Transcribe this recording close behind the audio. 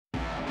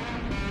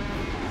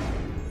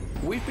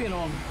We've been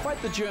on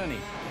quite the journey,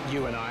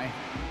 you and I.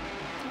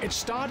 It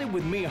started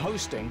with me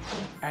hosting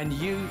and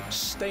you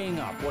staying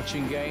up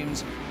watching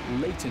games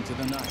late into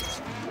the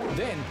night.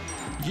 Then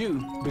you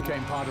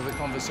became part of the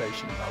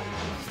conversation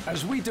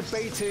as we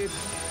debated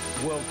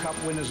World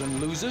Cup winners and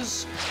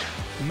losers,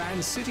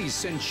 Man City's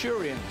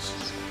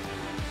Centurions,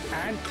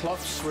 and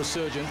Clough's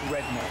resurgent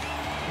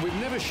redneck. We've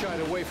never shied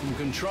away from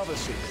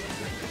controversy,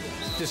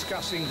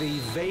 discussing the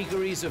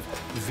vagaries of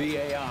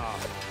VAR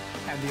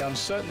and the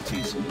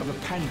uncertainties of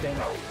a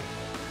pandemic.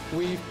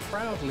 We've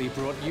proudly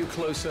brought you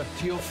closer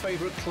to your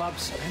favorite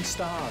clubs and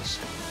stars.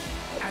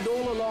 And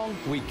all along,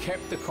 we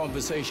kept the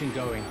conversation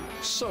going.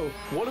 So,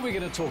 what are we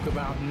going to talk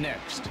about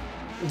next?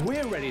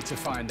 We're ready to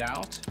find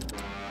out.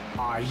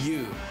 Are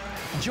you?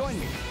 Join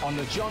me on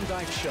The John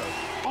Dyke Show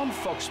on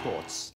Fox Sports.